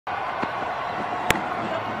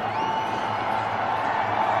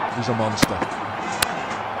He's a monster.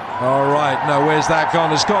 All right, now where's that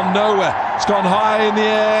gone? It's gone nowhere. It's gone high in the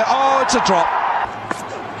air. Oh, it's a drop.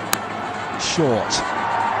 Short.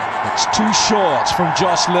 It's too short from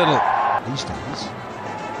Josh Little. These days.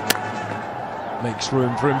 Makes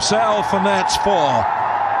room for himself, and that's 4.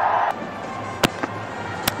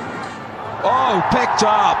 Oh, picked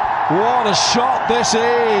up. What a shot this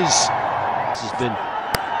is. This has been...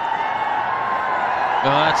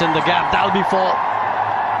 Oh, that's in the gap. That'll be 4.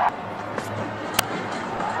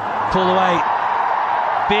 Pull away.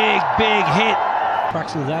 Big hit.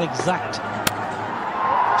 Practically that exact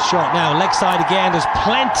shot now. Leg side again. There's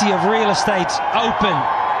plenty of real estate open.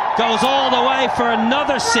 Goes all the way for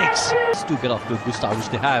another 6. Do get off to a good start, which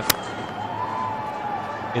they have.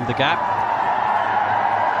 In the gap.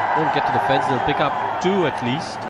 Won't get to the fence. They'll pick up 2 at least.